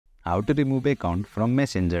How to remove account from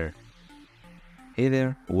Messenger. Hey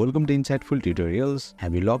there, welcome to Insightful Tutorials.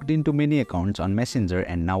 Have you logged into many accounts on Messenger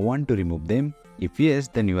and now want to remove them? If yes,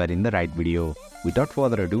 then you are in the right video. Without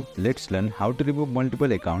further ado, let's learn how to remove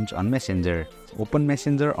multiple accounts on Messenger. Open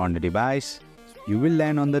Messenger on the device. You will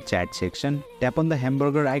land on the chat section, tap on the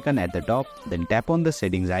hamburger icon at the top, then tap on the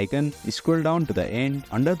settings icon, scroll down to the end.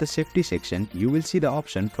 Under the safety section, you will see the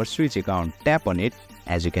option for switch account. Tap on it.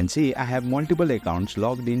 As you can see, I have multiple accounts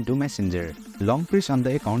logged into Messenger. Long press on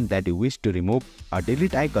the account that you wish to remove. A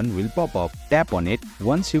delete icon will pop up. Tap on it.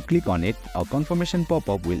 Once you click on it, a confirmation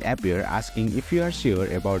pop-up will appear asking if you are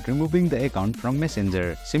sure about removing the account from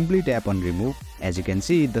Messenger. Simply tap on remove. As you can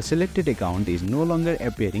see, the selected account is no longer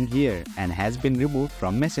appearing here and has been removed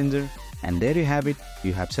from Messenger. And there you have it.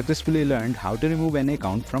 You have successfully learned how to remove an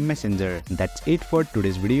account from Messenger. That's it for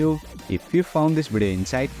today's video. If you found this video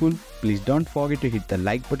insightful, please don't forget to hit the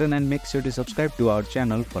like button and make sure to subscribe to our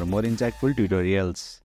channel for more insightful tutorials.